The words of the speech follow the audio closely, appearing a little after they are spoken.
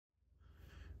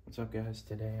What's up guys?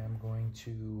 Today I'm going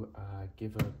to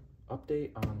give an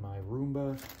update on my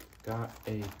Roomba. Got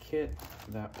a kit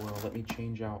that will let me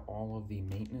change out all of the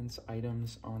maintenance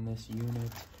items on this unit.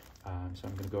 So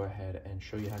I'm going to go ahead and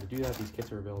show you how to do that. These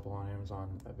kits are available on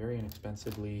Amazon very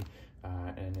inexpensively,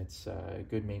 and it's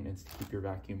good maintenance to keep your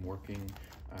vacuum working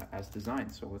as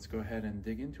designed. So let's go ahead and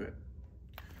dig into it.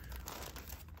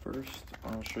 First,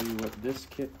 I'll show you what this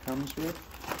kit comes with.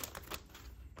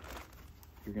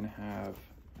 You're going to have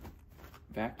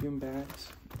vacuum bags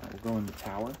that will go in the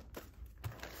tower.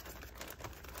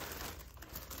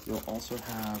 You'll also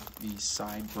have these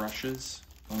side brushes.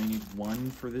 You only need one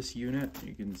for this unit.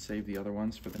 You can save the other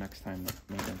ones for the next time the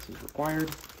maintenance is required.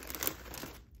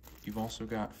 You've also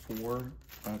got 4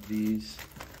 of these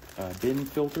bin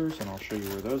filters, and I'll show you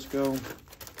where those go. And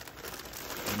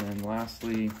then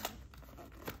lastly,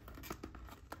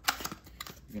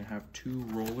 you're going to have 2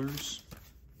 rollers.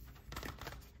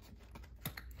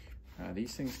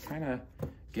 These things kind of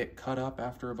get cut up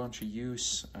after a bunch of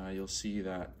use. You'll see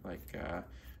that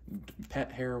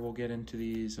pet hair will get into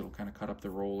these. It'll kind of cut up the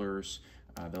rollers.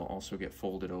 They'll also get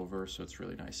folded over, so it's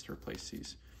really nice to replace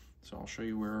these. So I'll show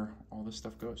you where all this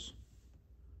stuff goes.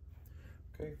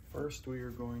 Okay, first we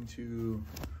are going to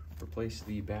replace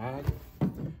the bag.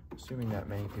 Assuming that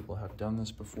many people have done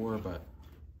this before, but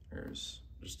there's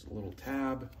just a little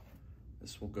tab.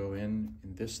 This will go in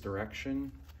this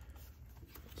direction.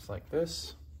 Just like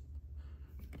this.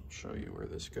 I'll show you where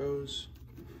this goes.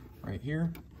 Right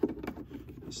here,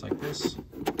 just like this.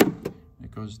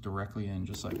 It goes directly in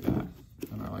just like that.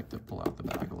 And I like to pull out the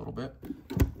bag a little bit.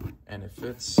 And if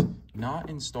it's not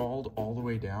installed all the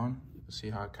way down, you'll see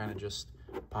how it kind of just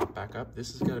popped back up.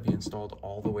 This has got to be installed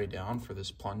all the way down for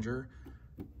this plunger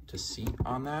to seat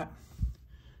on that.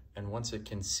 And once it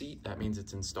can seat, that means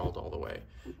it's installed all the way.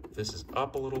 If this is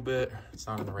up a little bit, it's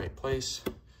not in the right place,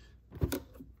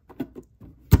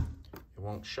 it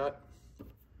won't shut,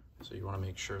 so you want to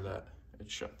make sure that it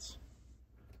shuts.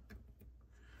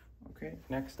 Okay,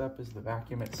 next up is the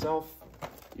vacuum itself.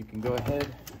 You can go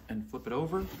ahead and flip it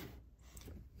over.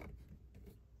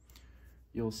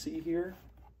 You'll see here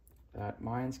that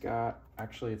mine's got,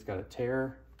 actually it's got a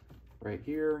tear right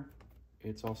here.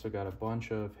 It's also got a bunch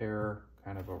of hair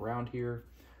kind of around here.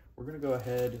 We're going to go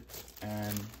ahead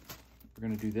and we're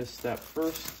going to do this step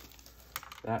first.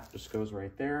 That just goes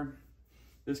right there.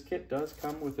 This kit does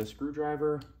come with a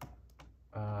screwdriver.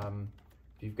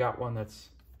 If you've got one that's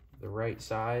the right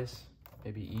size,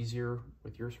 maybe easier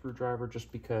with your screwdriver,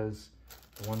 just because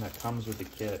the one that comes with the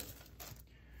kit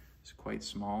is quite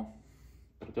small,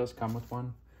 but it does come with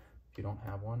one if you don't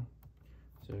have one.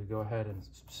 So you go ahead and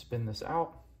spin this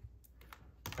out,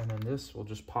 and then this will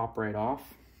just pop right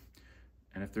off.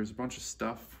 And if there's a bunch of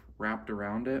stuff wrapped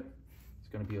around it, it's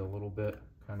going to be a little bit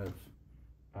kind of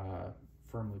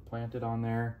firmly planted on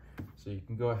there. So you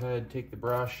can go ahead, take the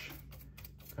brush,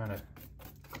 kind of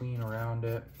clean around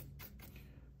it.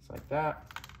 It's like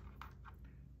that.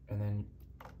 And then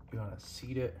you want to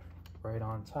seat it right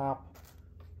on top.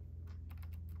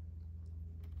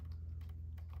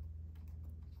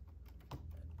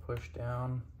 Push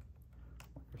down,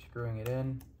 you're screwing it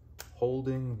in,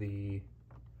 holding the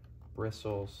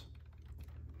bristles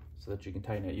so that you can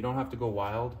tighten it. You don't have to go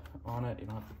wild on it. You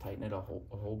don't have to tighten it a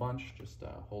whole bunch. Just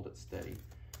hold it steady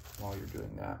while you're doing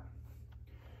that.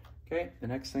 Okay, the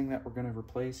next thing that we're going to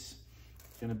replace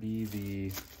is going to be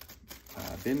the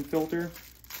bin filter.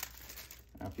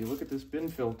 Now, if you look at this bin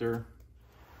filter,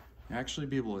 you'll actually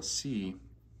be able to see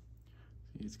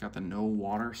it's got the no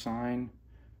water sign.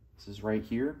 This is right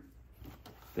here.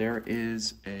 There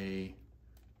is a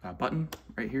button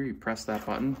right here. You press that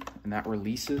button and that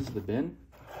releases the bin.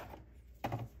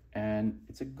 And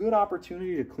it's a good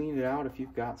opportunity to clean it out if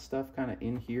you've got stuff kind of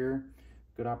in here.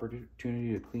 Good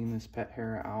opportunity to clean this pet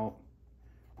hair out.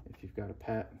 If you've got a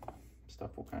pet, stuff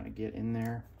will kind of get in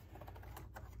there.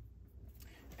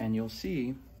 And you'll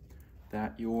see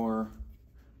that your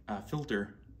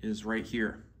filter is right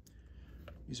here.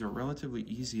 These are relatively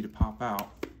easy to pop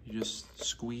out. You just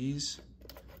squeeze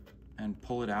and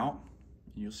pull it out.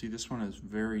 You'll see this one is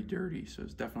very dirty, so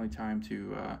it's definitely time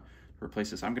to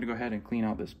replace this. I'm going to go ahead and clean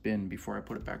out this bin before I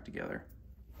put it back together.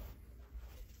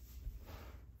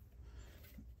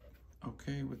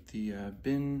 Okay, with the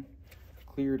bin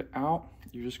cleared out,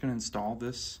 you're just going to install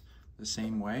this the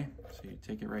same way. So you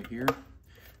take it right here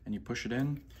and you push it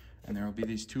in, and there will be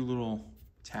these 2 little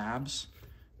tabs.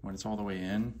 When it's all the way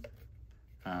in,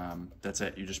 that's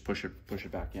it. You just push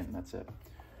it back in. That's it.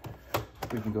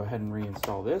 We can go ahead and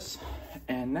reinstall this,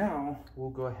 and now we'll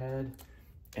go ahead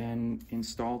and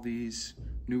install these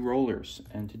new rollers.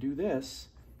 And to do this,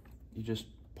 you just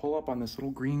pull up on this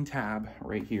little green tab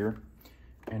right here,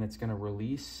 and it's gonna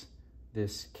release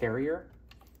this carrier,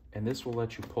 and this will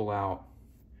let you pull out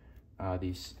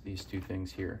these two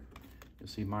things here. You'll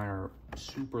see mine are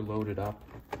super loaded up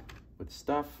with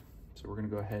stuff, so we're gonna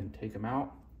go ahead and take them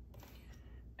out.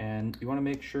 And you wanna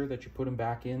make sure that you put them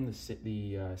back in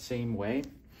the same way.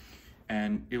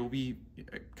 And it will be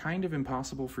kind of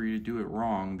impossible for you to do it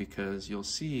wrong, because you'll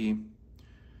see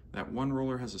that one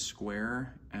roller has a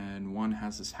square and one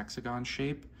has this hexagon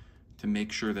shape, to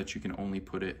make sure that you can only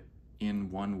put it in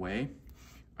one way.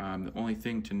 The only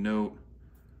thing to note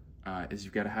is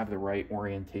you've got to have the right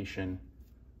orientation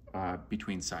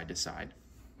between side to side.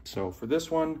 So for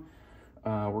this one,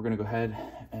 we're gonna go ahead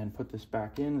and put this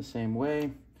back in the same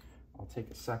way. I'll take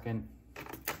a second,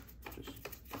 just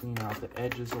clean out the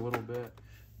edges a little bit,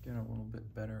 get a little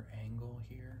bit better angle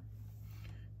here.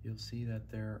 You'll see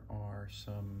that there are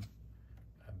some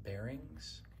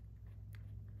bearings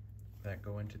that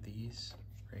go into these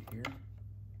right here.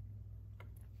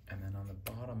 And then on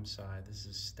the bottom side, this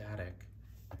is static,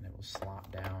 and it will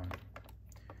slot down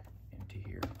into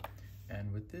here.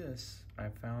 And with this, I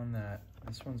found that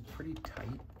this one's pretty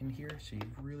tight in here, so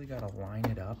you've really got to line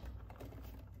it up.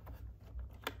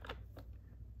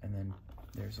 And then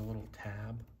there's a little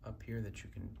tab up here that you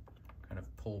can kind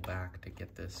of pull back to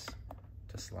get this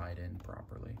to slide in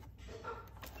properly.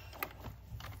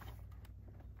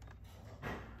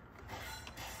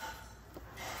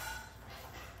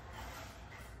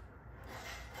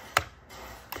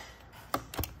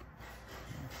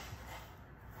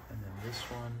 And then this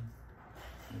one,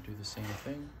 I'm gonna do the same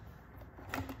thing.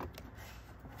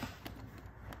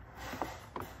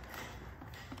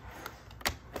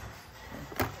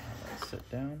 Sit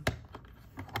down,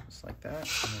 just like that,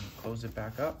 and then close it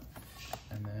back up,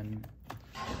 and then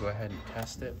we'll go ahead and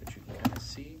test it, but you can kind of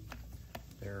see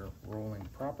they're rolling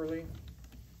properly.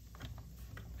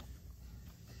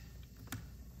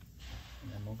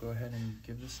 And then we'll go ahead and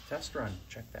give this a test run,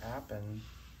 check the app, and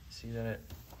see that it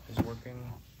is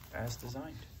working as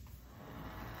designed.